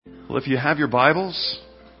Well, if you have your Bibles,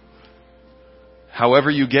 however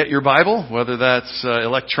you get your Bible, whether that's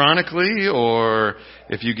electronically or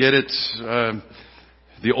if you get it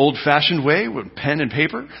the old-fashioned way with pen and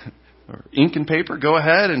paper or ink and paper, go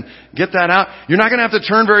ahead and get that out. You're not going to have to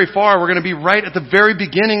turn very far. We're going to be right at the very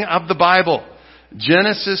beginning of the Bible,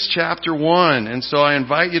 Genesis chapter 1. And so I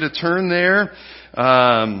invite you to turn there.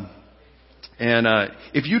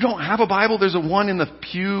 If you don't have a Bible, there's a one in the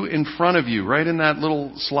pew in front of you, right in that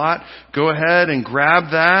little slot. Go ahead and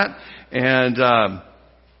grab that, and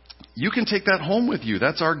you can take that home with you.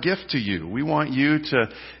 That's our gift to you. We want you to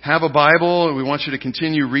have a Bible. We want you to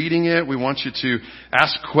continue reading it. We want you to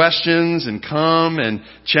ask questions and come and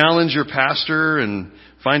challenge your pastor and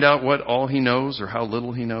find out what all he knows or how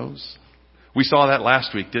little he knows. We saw that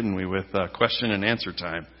last week, didn't we, with question and answer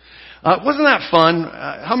time. Wasn't that fun?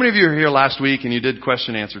 How many of you were here last week and you did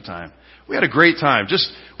question and answer time? We had a great time.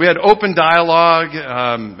 We had open dialogue,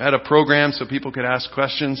 had a program so people could ask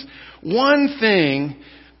questions. One thing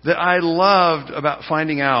that I loved about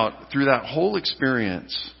finding out through that whole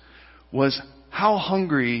experience was how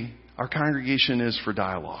hungry our congregation is for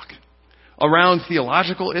dialogue. Around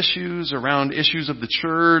theological issues, around issues of the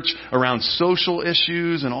church, around social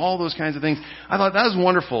issues, and all those kinds of things. I thought that was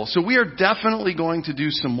wonderful. So we are definitely going to do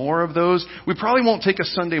some more of those. We probably won't take a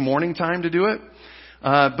Sunday morning time to do it.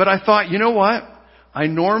 But I thought, you know what? I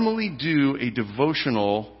normally do a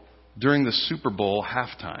devotional during the Super Bowl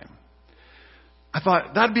halftime. I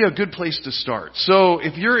thought that'd be a good place to start. So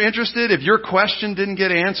if you're interested, if your question didn't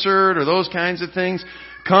get answered or those kinds of things,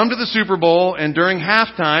 come to the Super Bowl, and during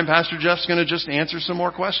halftime, Pastor Jeff's going to just answer some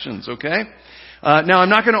more questions, okay? Now, I'm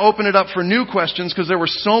not going to open it up for new questions because there were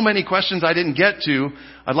so many questions I didn't get to.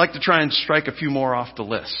 I'd like to try and strike a few more off the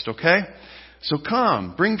list, okay? So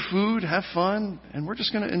come, bring food, have fun, and we're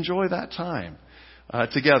just going to enjoy that time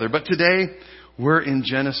together. But today, we're in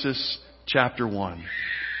Genesis chapter 1.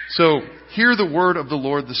 So hear the word of the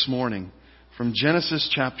Lord this morning from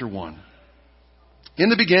Genesis chapter 1. In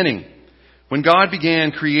the beginning, when God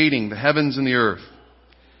began creating the heavens and the earth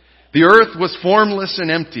was formless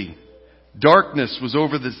and empty. Darkness was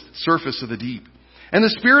over the surface of the deep. And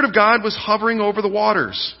the Spirit of God was hovering over the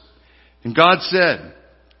waters. And God said,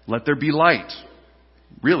 "Let there be light."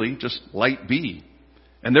 Really, just light be.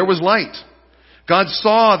 And there was light. God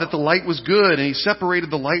saw that the light was good, and He separated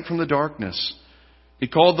the light from the darkness. He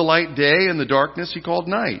called the light day, and the darkness He called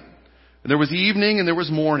night. And there was evening, and there was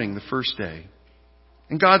morning, the first day.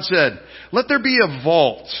 And God said, "Let there be a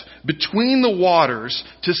vault between the waters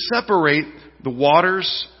to separate the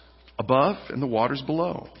waters above and the waters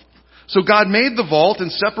below." So God made the vault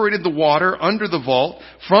and separated the water under the vault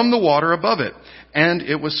from the water above it. And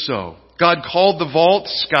it was so. God called the vault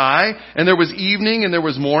sky, and there was evening and there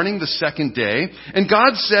was morning the second day. And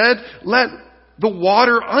God said, "Let the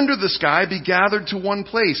water under the sky be gathered to one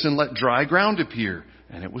place, and let dry ground appear."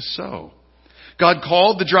 And it was so. God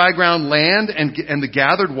called the dry ground land, and the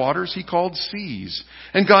gathered waters He called seas.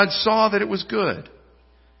 And God saw that it was good.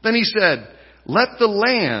 Then He said, "Let the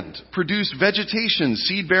land produce vegetation,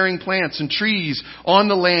 seed-bearing plants and trees on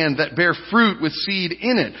the land that bear fruit with seed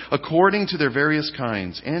in it, according to their various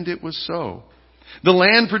kinds." And it was so. The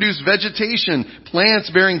land produced vegetation, plants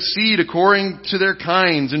bearing seed according to their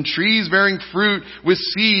kinds, and trees bearing fruit with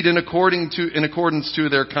seed in accordance to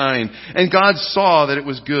their kind. And God saw that it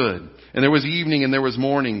was good. And there was evening and there was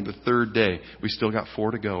morning the third day. We still got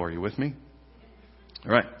 4 to go. Are you with me?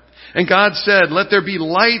 All right. And God said, "Let there be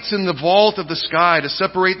lights in the vault of the sky to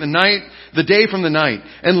separate the day from the night.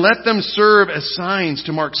 And let them serve as signs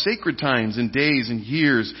to mark sacred times and days and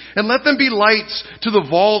years. And let them be lights to the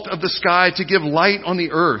vault of the sky to give light on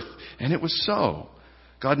the earth." And it was so.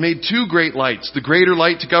 God made 2 great lights, the greater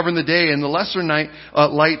light to govern the day and the lesser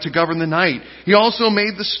light to govern the night. He also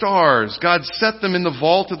made the stars. God set them in the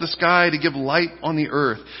vault of the sky to give light on the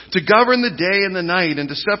earth, to govern the day and the night, and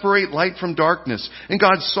to separate light from darkness. And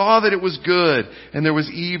God saw that it was good. And there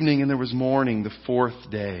was evening and there was morning the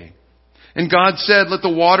 4th day. And God said, "Let the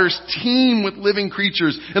waters teem with living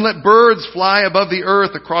creatures, and let birds fly above the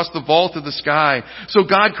earth across the vault of the sky." So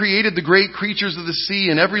God created the great creatures of the sea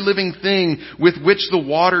and every living thing with which the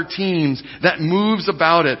water teems, that moves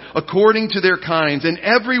about it, according to their kinds, and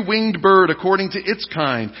every winged bird according to its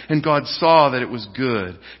kind. And God saw that it was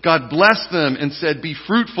good. God blessed them and said, "Be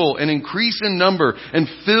fruitful and increase in number, and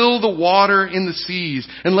fill the water in the seas,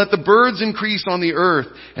 and let the birds increase on the earth."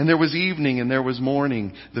 And there was evening and there was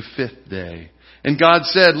morning the 5th 5th day. And God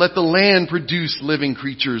said, let the land produce living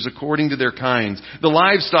creatures according to their kinds. The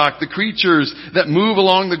livestock, the creatures that move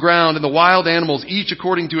along the ground, and the wild animals, each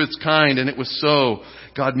according to its kind. And it was so.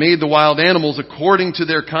 God made the wild animals according to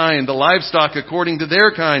their kind, the livestock according to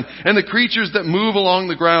their kind, and the creatures that move along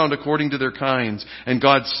the ground according to their kinds. And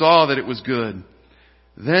God saw that it was good.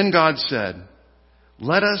 Then God said,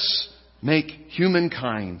 let us make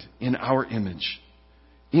humankind in our image,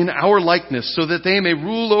 in our likeness, so that they may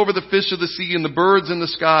rule over the fish of the sea and the birds in the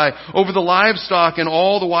sky, over the livestock and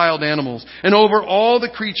all the wild animals, and over all the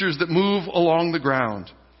creatures that move along the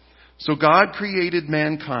ground. So God created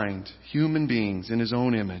mankind, human beings, in His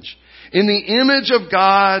own image. In the image of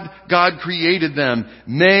God, God created them.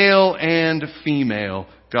 Male and female,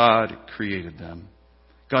 God created them.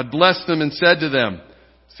 God blessed them and said to them,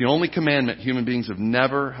 it's the only commandment human beings have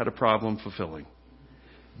never had a problem fulfilling.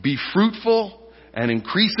 Be fruitful and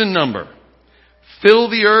increase in number. Fill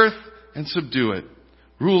the earth and subdue it.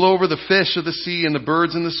 Rule over the fish of the sea and the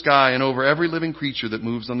birds in the sky and over every living creature that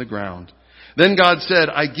moves on the ground. Then God said,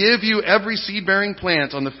 I give you every seed-bearing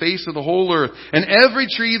plant on the face of the whole earth, and every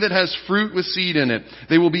tree that has fruit with seed in it.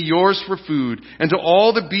 They will be yours for food. And to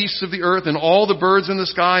all the beasts of the earth, and all the birds in the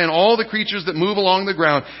sky, and all the creatures that move along the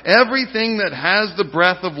ground, everything that has the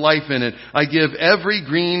breath of life in it, I give every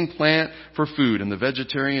green plant for food. And the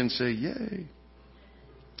vegetarians say, yay.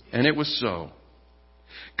 And it was so.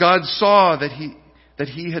 God saw that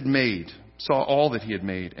he had made, saw all that He had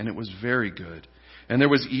made, and it was very good. And there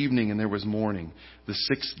was evening and there was morning, the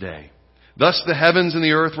 6th day. Thus the heavens and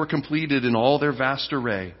the earth were completed in all their vast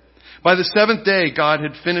array. By the 7th day, God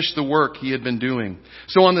had finished the work He had been doing.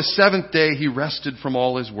 So on the 7th day, He rested from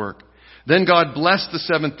all His work. Then God blessed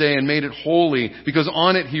the 7th day and made it holy, because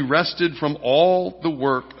on it He rested from all the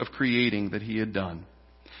work of creating that He had done.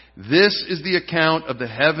 This is the account of the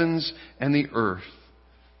heavens and the earth.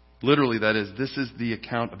 Literally, that is, this is the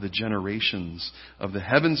account of the generations of the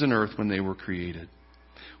heavens and earth when they were created.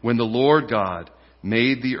 When the Lord God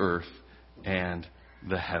made the earth and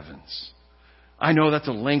the heavens. I know that's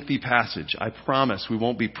a lengthy passage. I promise we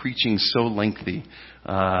won't be preaching so lengthy.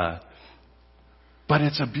 But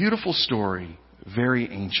it's a beautiful story,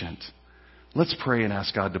 very ancient. Let's pray and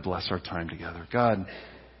ask God to bless our time together. God,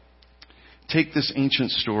 take this ancient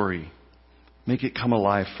story, make it come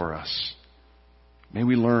alive for us. May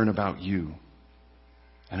we learn about You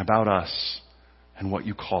and about us and what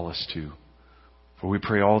You call us to. For we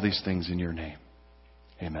pray all these things in Your name.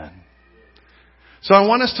 Amen. So I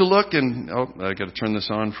want us to look and, I got to turn this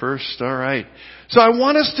on first. All right. So I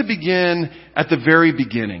want us to begin at the very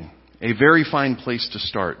beginning. A very fine place to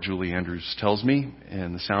start, Julie Andrews tells me,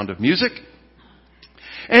 in The Sound of Music.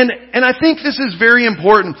 And I think this is very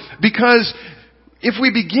important, because if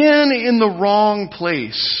we begin in the wrong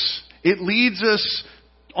place, it leads us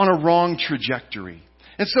on a wrong trajectory.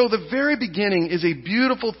 And so the very beginning is a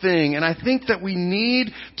beautiful thing, and I think that we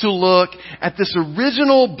need to look at this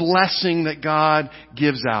original blessing that God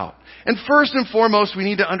gives out. And first and foremost, we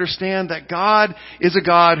need to understand that God is a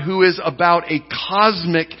God who is about a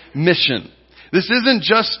cosmic mission. This isn't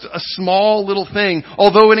just a small little thing,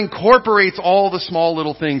 although it incorporates all the small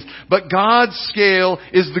little things. But God's scale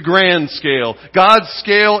is the grand scale. God's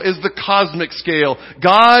scale is the cosmic scale.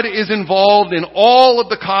 God is involved in all of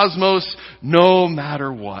the cosmos, no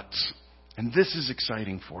matter what. And this is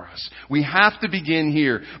exciting for us. We have to begin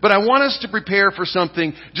here. But I want us to prepare for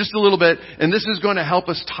something just a little bit, and this is going to help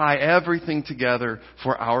us tie everything together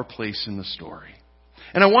for our place in the story.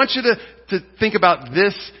 And I want you to think about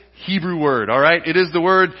this Hebrew word, all right? It is the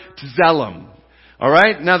word tzelem. All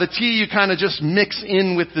right? Now the T you kind of just mix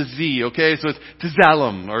in with the Z, okay? So it's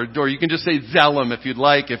tzelem, or you can just say zelem if you'd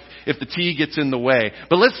like, if the T gets in the way.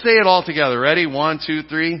 But let's say it all together. Ready? 1, 2,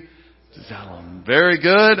 3. Tzelem. Very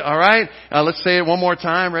good. All right. Let's say it one more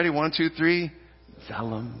time. Ready? 1, 2, 3.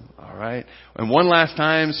 Tzelem. All right. And one last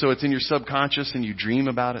time, so it's in your subconscious and you dream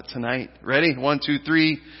about it tonight. Ready? 1, 2,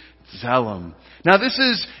 3. Tzelem. Now this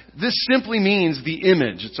simply means the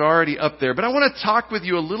image. It's already up there. But I want to talk with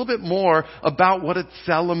you a little bit more about what a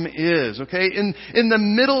tzelem is, okay? In the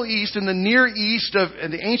Middle East, in the Near East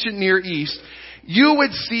in the ancient Near East, you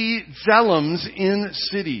would see zelems in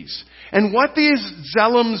cities. And what these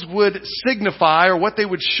zelems would signify, or what they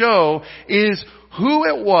would show, is who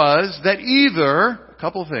it was that either, a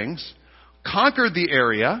couple of things, conquered the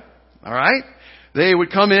area, all right? They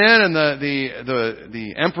would come in, and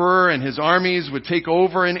the emperor and his armies would take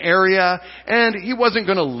over an area, and he wasn't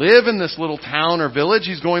going to live in this little town or village.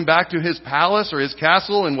 He's going back to his palace or his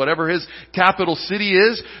castle and whatever his capital city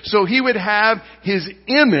is. So he would have his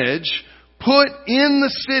image put in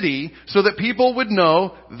the city so that people would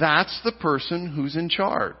know that's the person who's in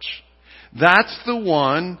charge. That's the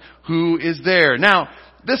one who is there. Now,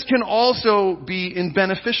 this can also be in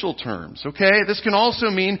beneficial terms, okay? This can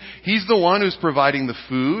also mean He's the one who's providing the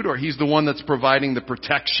food, or He's the one that's providing the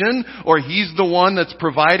protection, or He's the one that's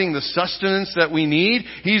providing the sustenance that we need.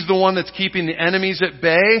 He's the one that's keeping the enemies at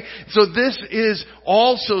bay. So this is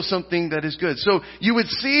also something that is good. So you would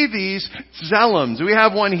see these Zellums. We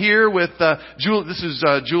have one here with this is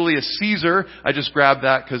Julius Caesar. I just grabbed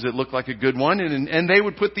that because it looked like a good one. And they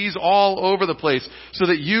would put these all over the place so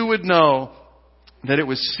that you would know that it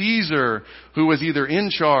was Caesar who was either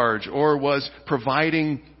in charge or was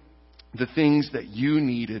providing the things that you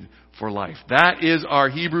needed for life. That is our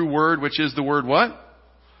Hebrew word, which is the word what?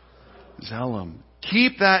 Zellum.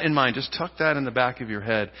 Keep that in mind. Just tuck that in the back of your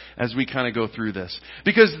head as we kind of go through this.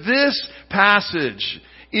 Because this passage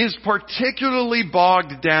is particularly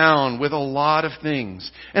bogged down with a lot of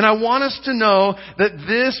things. And I want us to know that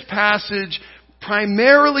this passage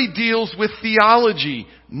primarily deals with theology,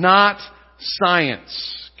 not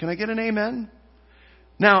science. Can I get an amen?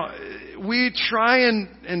 Now, we try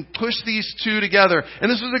and push these two together. And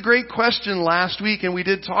this was a great question last week, and we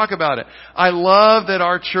did talk about it. I love that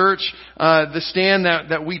our church, the stand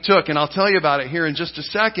that we took, and I'll tell you about it here in just a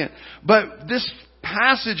second. But this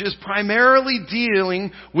passage is primarily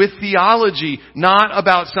dealing with theology, not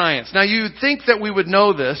about science. Now, you'd think that we would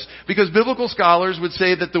know this because biblical scholars would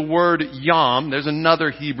say that the word yom, there's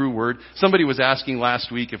another Hebrew word. Somebody was asking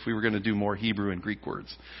last week if we were going to do more Hebrew and Greek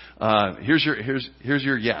words. Here's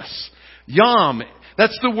your yes. Yom,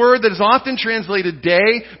 that's the word that is often translated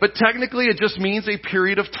day, but technically it just means a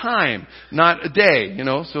period of time, not a day,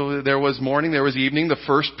 So there was morning, there was evening, the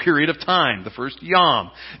first period of time, the first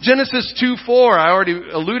yom. Genesis 2:4, I already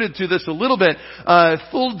alluded to this a little bit,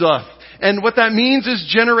 thuldoth. And what that means is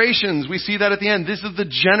generations. We see that at the end. This is the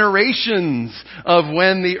generations of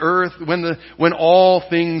when the earth, when all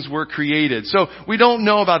things were created. So we don't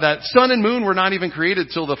know about that. Sun and moon were not even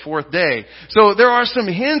created till the fourth day. So there are some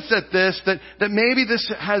hints at this that maybe this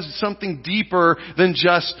has something deeper than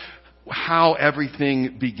just how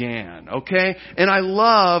everything began. Okay? And I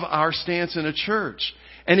love our stance in a church.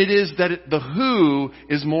 And it is that the who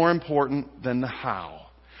is more important than the how.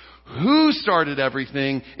 Who started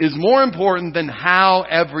everything is more important than how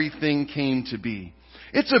everything came to be.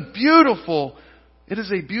 It is a beautiful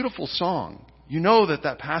song. You know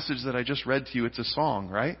that passage that I just read to you, it's a song,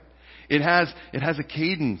 right? It has a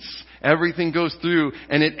cadence. Everything goes through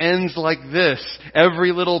and it ends like this.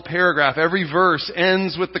 Every little paragraph, every verse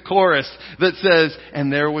ends with the chorus that says,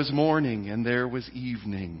 and there was morning and there was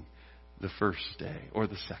evening. The first day, or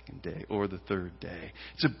the second day, or the third day.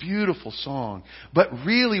 It's a beautiful song. But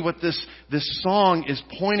really what this song is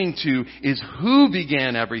pointing to is who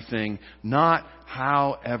began everything, not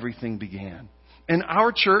how everything began. And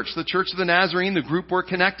our church, the Church of the Nazarene, the group we're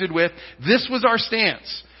connected with, this was our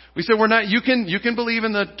stance. We said you can believe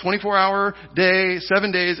in the 24-hour day,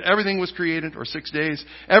 7 days, everything was created, or 6 days,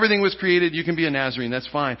 everything was created, you can be a Nazarene, that's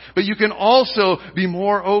fine. But you can also be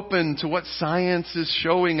more open to what science is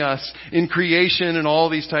showing us in creation and all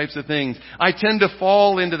these types of things. I tend to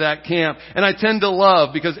fall into that camp, and I tend to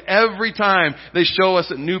love, because every time they show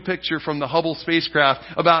us a new picture from the Hubble spacecraft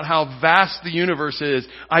about how vast the universe is,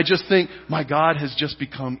 I just think, my God has just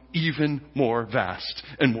become even more vast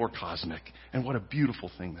and more cosmic. And what a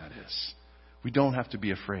beautiful thing that is. We don't have to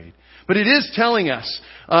be afraid. But it is telling us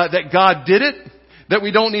that God did it, that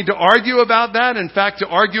we don't need to argue about that. In fact, to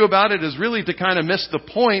argue about it is really to kind of miss the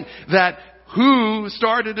point that who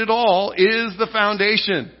started it all is the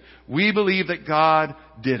foundation. We believe that God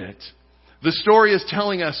did it. The story is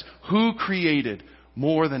telling us who created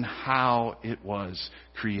more than how it was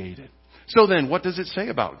created. So then, what does it say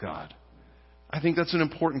about God? I think that's an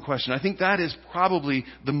important question. I think that is probably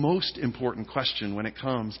the most important question when it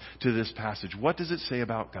comes to this passage. What does it say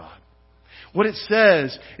about God? What it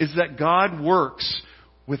says is that God works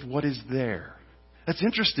with what is there. That's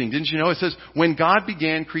interesting. Didn't you know? It says, when God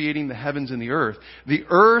began creating the heavens and the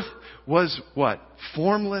earth was what?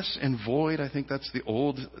 Formless and void. I think that's the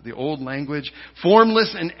old language.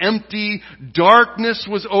 Formless and empty. Darkness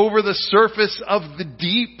was over the surface of the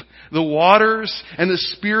deep. The waters, and the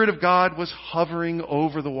Spirit of God was hovering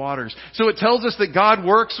over the waters. So it tells us that God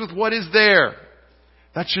works with what is there.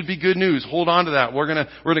 That should be good news. Hold on to that. We're gonna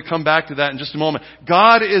come back to that in just a moment.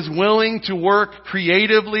 God is willing to work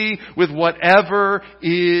creatively with whatever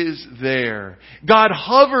is there. God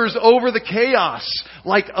hovers over the chaos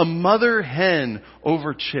like a mother hen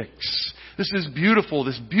over chicks. This is beautiful,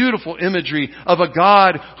 this beautiful imagery of a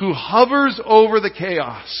God who hovers over the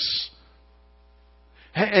chaos.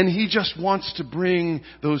 And He just wants to bring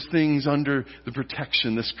those things under the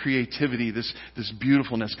protection, this creativity, this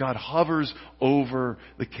beautifulness. God hovers over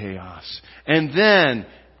the chaos. And then,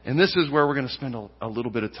 and this is where we're going to spend a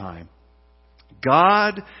little bit of time,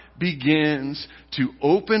 God begins to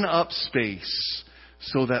open up space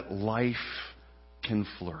so that life can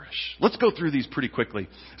flourish. Let's go through these pretty quickly.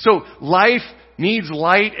 So life needs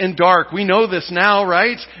light and dark. We know this now,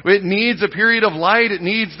 right? It needs a period of light. It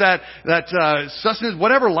needs that sustenance,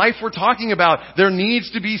 whatever life we're talking about. There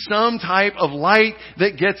needs to be some type of light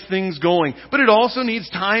that gets things going. But it also needs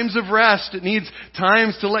times of rest. It needs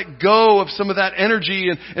times to let go of some of that energy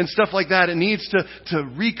and stuff like that. It needs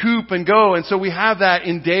to recoup and go. And so we have that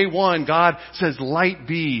in day one. God says, light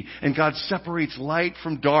be. And God separates light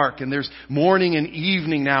from dark. And there's morning and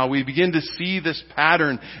evening now. We begin to see this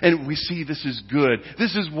pattern. And we see this is good.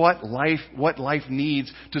 This is what life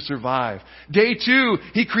needs to survive. Day two,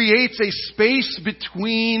 He creates a space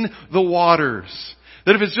between the waters.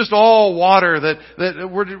 That if it's just all water,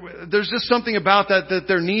 there's just something about that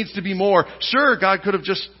there needs to be more. Sure, God could have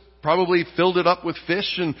just probably filled it up with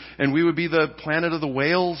fish and we would be the planet of the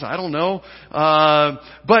whales. I don't know.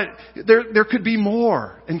 But there could be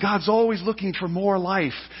more. And God's always looking for more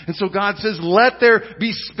life. And so God says, let there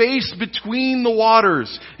be space between the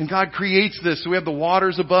waters. And God creates this. So we have the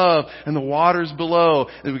waters above and the waters below.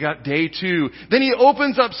 And we got day two. Then He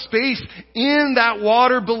opens up space in that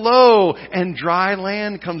water below and dry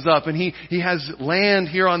land comes up. And He has land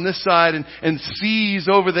here on this side and seas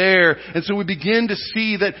over there. And so we begin to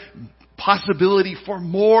see that possibility for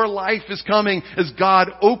more life is coming as God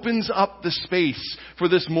opens up the space for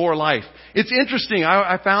this more life. It's interesting.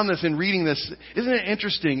 I found this in reading this. Isn't it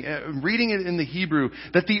interesting, reading it in the Hebrew,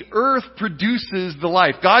 that the earth produces the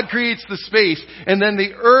life. God creates the space, and then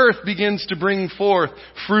the earth begins to bring forth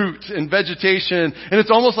fruit and vegetation. And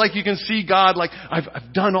it's almost like you can see God like,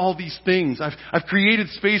 I've done all these things. I've created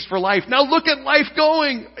space for life. Now look at life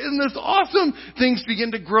going. Isn't this awesome? Things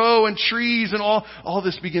begin to grow and trees and all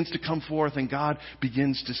this begins to come forth, and God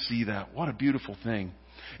begins to see that. What a beautiful thing.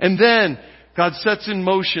 And then God sets in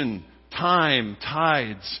motion time,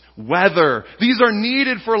 tides, weather. These are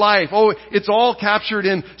needed for life. Oh, it's all captured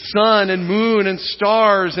in sun and moon and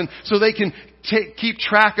stars, and so they can keep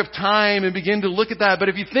track of time and begin to look at that. But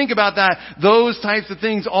if you think about that, those types of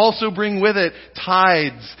things also bring with it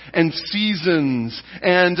tides and seasons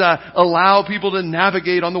and allow people to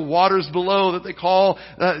navigate on the waters below that they call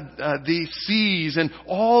the seas. And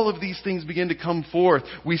all of these things begin to come forth.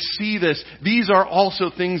 We see this. These are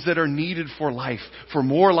also things that are needed for life. For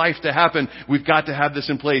more life to happen, we've got to have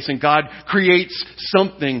this in place. And God creates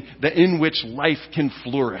something that in which life can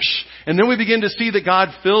flourish. And then we begin to see that God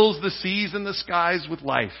fills the seas and the skies with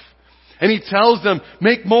life. And He tells them,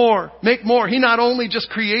 make more, make more. He not only just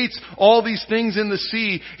creates all these things in the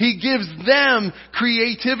sea, He gives them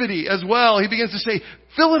creativity as well. He begins to say,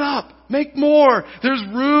 fill it up. Make more. There's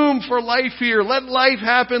room for life here. Let life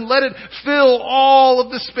happen. Let it fill all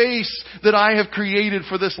of the space that I have created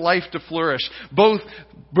for this life to flourish. Both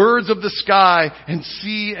birds of the sky and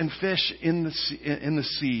sea and fish in the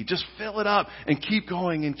sea. Just fill it up and keep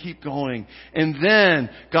going and keep going. And then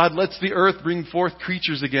God lets the earth bring forth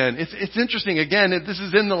creatures again. It's interesting. Again, this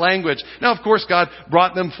is in the language. Now, of course, God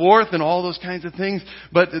brought them forth and all those kinds of things.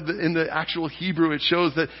 But in the actual Hebrew, it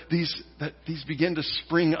shows that these begin to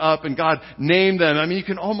spring up and God named them. I mean, you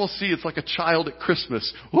can almost see it's like a child at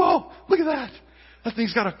Christmas. Whoa, look at that. That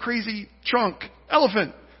thing's got a crazy trunk.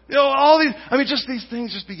 Elephant. You know, all these, just these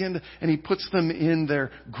things just begin to, and He puts them in their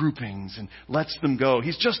groupings and lets them go.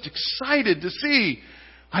 He's just excited to see,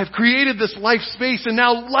 I've created this life space and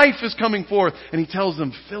now life is coming forth. And He tells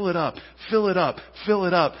them, fill it up, fill it up, fill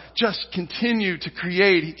it up. Just continue to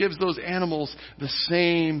create. He gives those animals the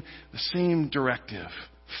same directive.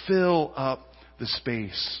 Fill up the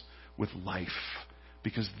space with life,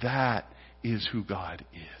 because that is who God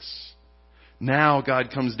is. Now God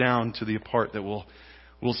comes down to the part that we'll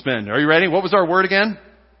spend. Are you ready? What was our word again?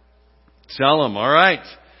 Tselem. All right.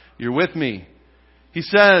 You're with me. He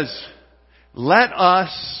says, let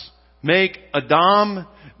us make Adam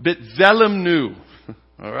B'Tselem new.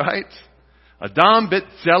 All right. Adam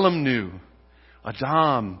B'Tselem new.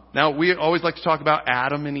 Adam. Now, we always like to talk about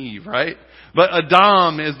Adam and Eve, right? But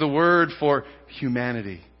Adam is the word for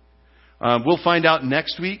humanity. We'll find out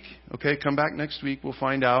next week. Okay, come back next week. We'll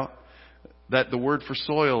find out that the word for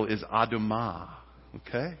soil is Adumah.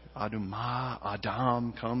 Okay? Adumah.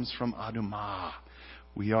 Adam comes from Adumah.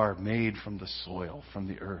 We are made from the soil, from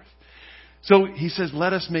the earth. So He says,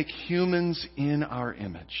 let us make humans in our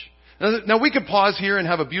image. Now we could pause here and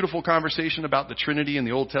have a beautiful conversation about the Trinity in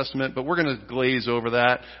the Old Testament, but we're going to glaze over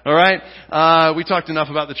that. All right? We talked enough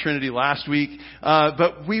about the Trinity last week,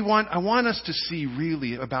 but I want us to see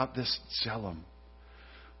really about this Tselem.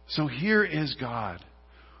 So here is God,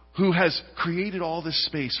 who has created all this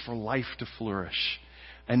space for life to flourish.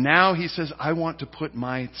 And now he says, I want to put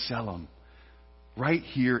my Tselem right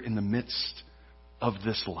here in the midst of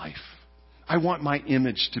this life. I want my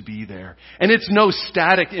image to be there. And it's no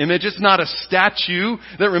static image. It's not a statue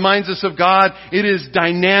that reminds us of God. It is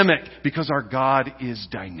dynamic because our God is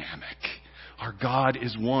dynamic. Our God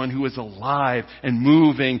is one who is alive and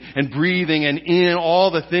moving and breathing and in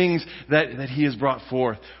all the things that he has brought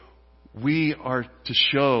forth. We are to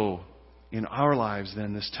show in our lives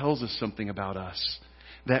then, this tells us something about us,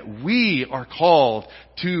 that we are called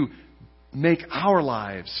to make our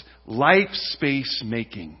lives life space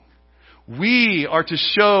making. We are to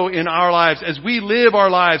show in our lives, as we live our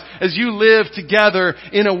lives, as you live together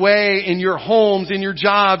in a way in your homes, in your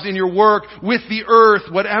jobs, in your work, with the earth,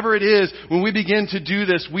 whatever it is, when we begin to do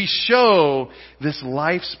this, we show this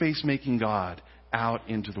life space making God out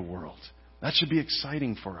into the world. That should be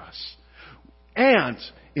exciting for us. And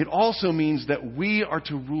it also means that we are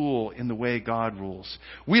to rule in the way God rules.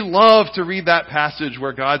 We love to read that passage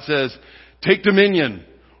where God says, take dominion.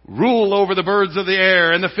 Rule over the birds of the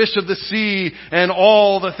air and the fish of the sea and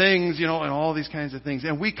all the things, and all these kinds of things.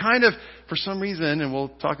 And we kind of, for some reason, and we'll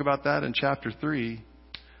talk about that in chapter 3,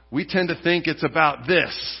 we tend to think it's about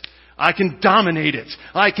this. I can dominate it.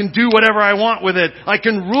 I can do whatever I want with it. I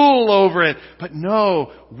can rule over it. But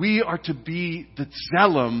no, we are to be the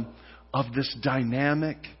Tselem of this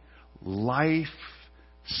dynamic, life,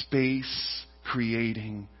 space,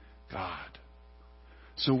 creating God.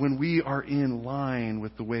 So when we are in line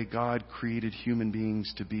with the way God created human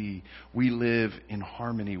beings to be, we live in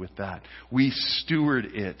harmony with that. We steward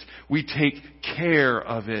it. We take care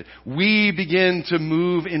of it. We begin to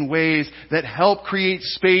move in ways that help create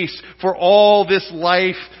space for all this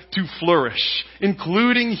life to flourish,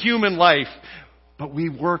 including human life. But we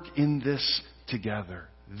work in this together.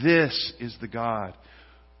 This is the God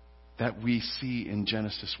that we see in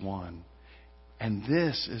Genesis 1. And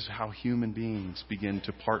this is how human beings begin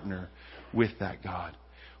to partner with that God.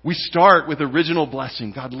 We start with original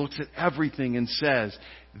blessing. God looks at everything and says,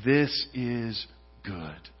 this is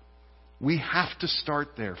good. We have to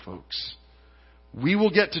start there, folks. We will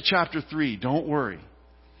get to chapter 3, don't worry.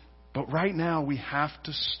 But right now we have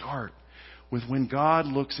to start with when God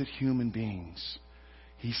looks at human beings.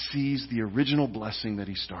 He sees the original blessing that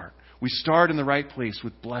He started. We start in the right place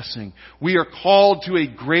with blessing. We are called to a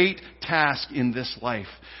great task in this life,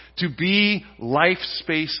 to be life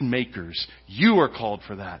space makers. You are called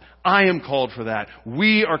for that. I am called for that.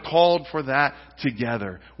 We are called for that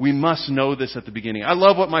together. We must know this at the beginning. I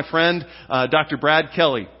love what my friend, Dr. Brad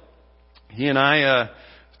Kelly, he and I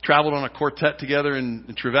traveled on a quartet together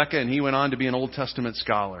in Trevecca, and he went on to be an Old Testament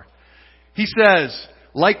scholar. He says,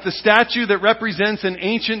 like the statue that represents an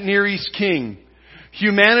ancient Near East king,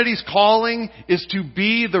 humanity's calling is to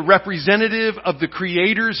be the representative of the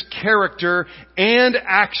Creator's character and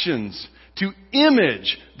actions, to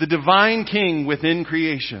image the divine King within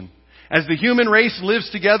creation. As the human race lives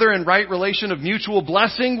together in right relation of mutual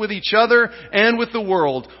blessing with each other and with the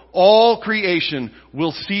world, all creation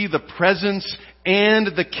will see the presence and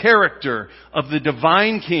the character of the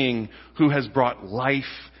divine King who has brought life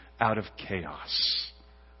out of chaos.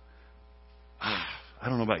 I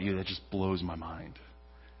don't know about you, that just blows my mind.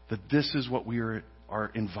 That this is what we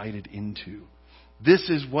are invited into. This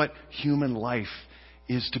is what human life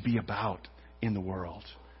is to be about in the world.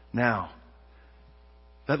 Now,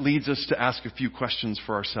 that leads us to ask a few questions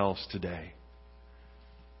for ourselves today.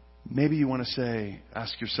 Maybe you want to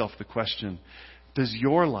ask yourself the question, does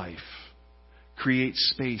your life create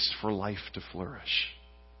space for life to flourish?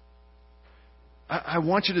 I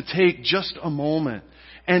want you to take just a moment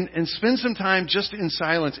and spend some time just in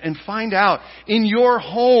silence and find out, in your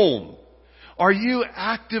home, are you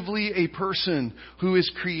actively a person who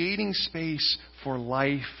is creating space for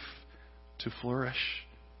life to flourish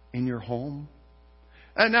in your home?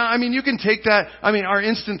 Now, you can take that. Our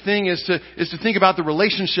instant thing is to think about the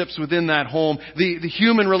relationships within that home, the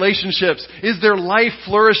human relationships. Is there life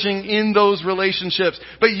flourishing in those relationships?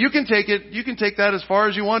 But you can take that as far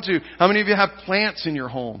as you want to. How many of you have plants in your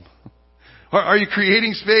home? Are you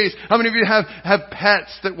creating space? How many of you have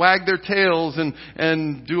pets that wag their tails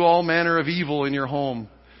and do all manner of evil in your home?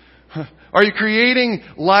 Are you creating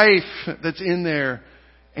life that's in there?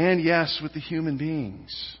 And yes, with the human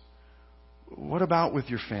beings. What about with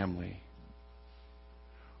your family?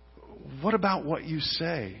 What about what you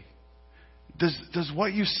say? Does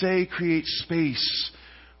what you say create space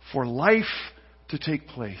for life to take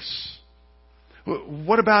place?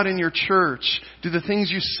 What about in your church? Do the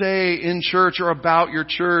things you say in church or about your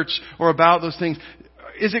church or about those things,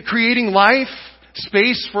 is it creating life,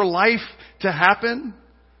 space for life to happen?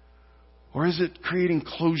 Or is it creating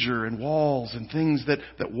closure and walls and things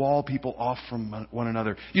that wall people off from one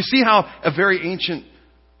another? You see how a very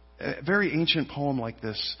ancient poem like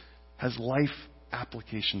this has life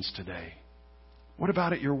applications today. What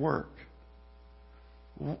about at your work?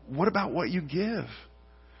 What about what you give?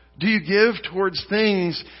 Do you give towards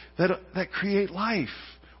things that create life?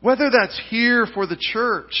 Whether that's here for the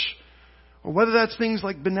church, or whether that's things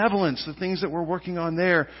like benevolence, the things that we're working on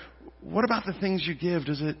there. What about the things you give?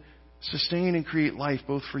 Does it sustain and create life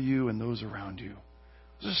both for you and those around you?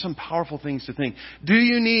 Those are some powerful things to think. Do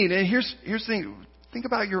you need, and here's the thing, think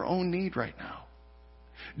about your own need right now.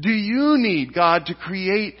 Do you need God to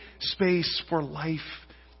create space for life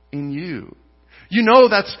in you? You know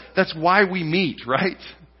that's why we meet, right?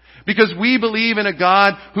 Because we believe in a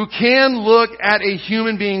God who can look at a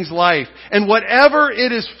human being's life, and whatever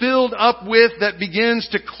it is filled up with that begins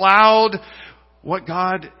to cloud what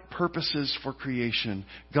God purposes for creation,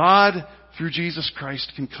 God, through Jesus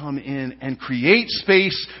Christ, can come in and create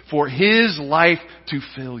space for His life to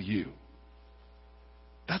fill you.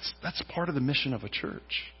 That's part of the mission of a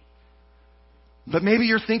church. But maybe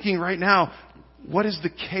you're thinking right now, what is the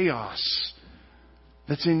chaos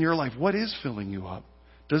that's in your life? What is filling you up?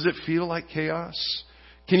 Does it feel like chaos?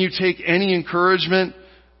 Can you take any encouragement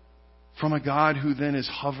from a God who then is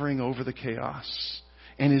hovering over the chaos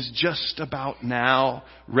and is just about now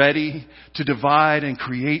ready to divide and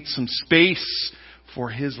create some space for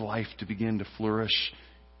His life to begin to flourish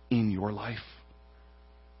in your life?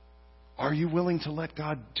 Are you willing to let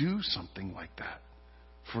God do something like that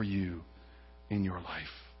for you in your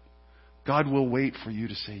life? God will wait for you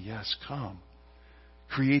to say, yes, come.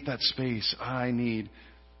 Create that space. I need,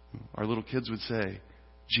 our little kids would say,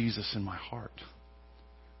 Jesus in my heart.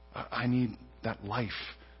 I need that life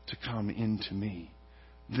to come into me.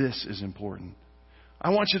 This is important.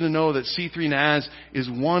 I want you to know that C3 Naz is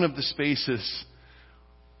one of the spaces,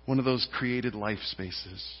 one of those created life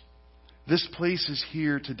spaces. This place is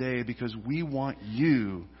here today because we want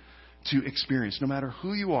you to experience, no matter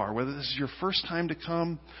who you are, whether this is your first time to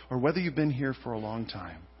come or whether you've been here for a long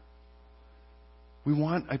time. We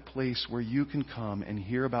want a place where you can come and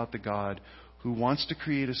hear about the God who wants to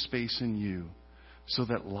create a space in you so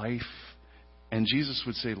that life, and Jesus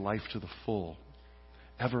would say life to the full,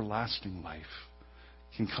 everlasting life,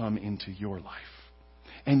 can come into your life.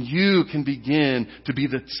 And you can begin to be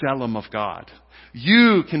the Tselem of God.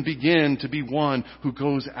 You can begin to be one who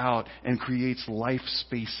goes out and creates life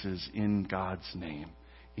spaces in God's name.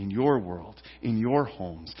 In your world, in your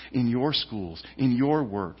homes, in your schools, in your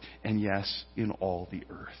work, and yes, in all the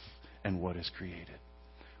earth and what is created.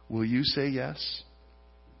 Will you say yes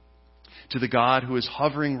to the God who is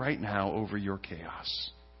hovering right now over your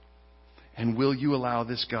chaos? And will you allow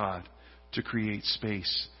this God to create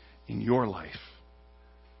space in your life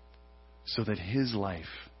so that His life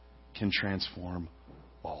can transform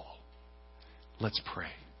all? Let's pray.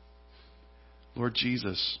 Lord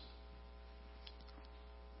Jesus,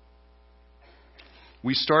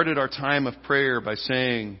 we started our time of prayer by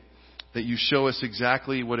saying that you show us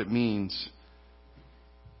exactly what it means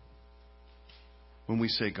when we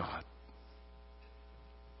say God.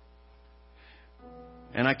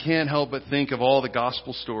 And I can't help but think of all the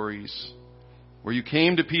gospel stories where you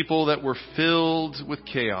came to people that were filled with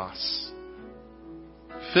chaos,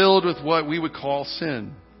 filled with what we would call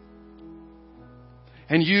sin.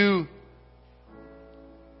 And you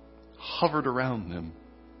hovered around them,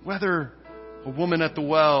 whether a woman at the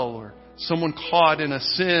well or someone caught in a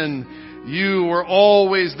sin, you were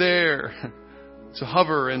always there to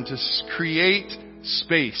hover and to create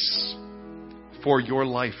space for your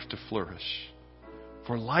life to flourish,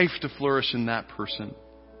 for life to flourish in that person.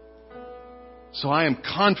 So I am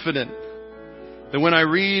confident that when I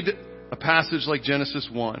read a passage like Genesis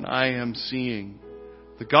 1, I am seeing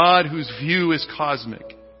the God whose view is cosmic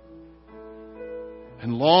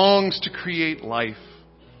and longs to create life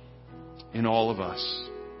in all of us.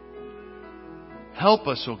 Help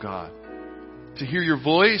us, O God, to hear your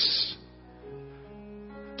voice,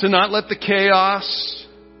 to not let the chaos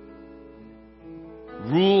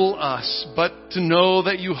rule us, but to know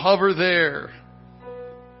that you hover there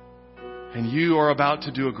and you are about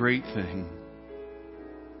to do a great thing.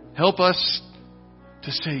 Help us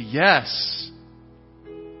to say yes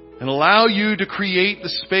and allow you to create the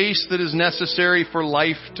space that is necessary for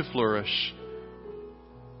life to flourish.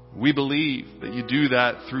 We believe that you do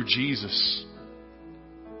that through Jesus,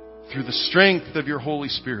 through the strength of your Holy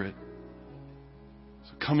Spirit.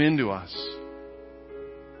 So come into us.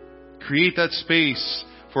 Create that space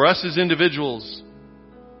for us as individuals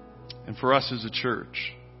and for us as a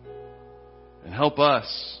church. And help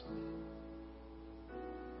us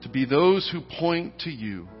to be those who point to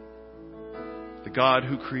you, the God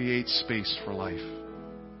who creates space for life.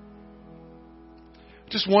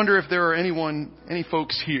 Just wonder if there are any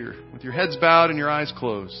folks here with your heads bowed and your eyes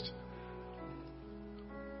closed.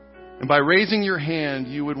 And by raising your hand,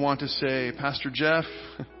 you would want to say, Pastor Jeff,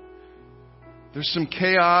 there's some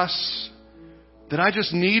chaos that I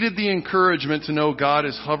just needed the encouragement to know God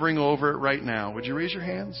is hovering over it right now. Would you raise your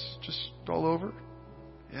hands? Just all over?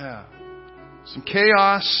 Yeah. Some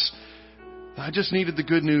chaos. I just needed the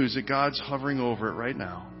good news that God's hovering over it right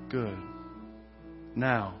now. Good.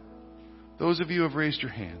 Now, those of you who have raised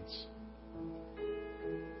your hands,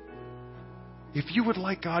 if you would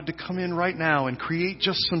like God to come in right now and create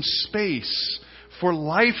just some space for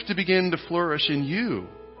life to begin to flourish in you,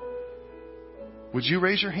 would you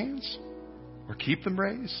raise your hands or keep them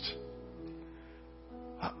raised?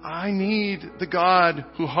 I need the God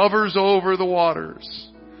who hovers over the waters,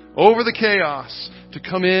 over the chaos, to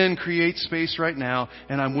come in, create space right now.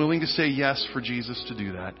 And I'm willing to say yes for Jesus to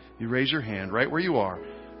do that. You raise your hand right where you are.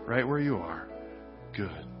 Right where you are.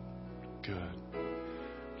 Good. Good.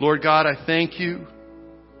 Lord God, I thank you.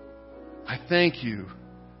 I thank you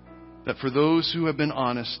that for those who have been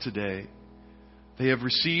honest today, they have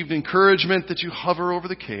received encouragement that you hover over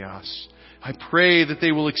the chaos. I pray that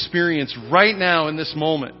they will experience right now in this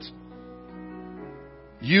moment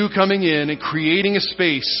you coming in and creating a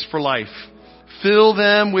space for life. Fill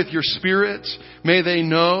them with your Spirit. May they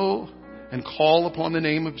know and call upon the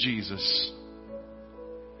name of Jesus.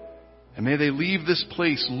 And may they leave this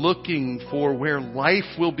place looking for where life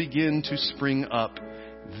will begin to spring up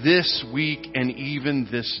this week and even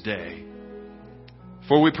this day.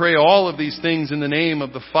 For we pray all of these things in the name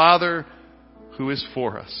of the Father who is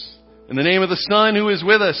for us, in the name of the Son who is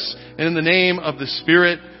with us, and in the name of the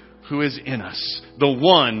Spirit who is in us, the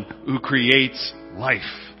one who creates life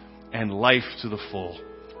and life to the full.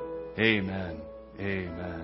 Amen. Amen.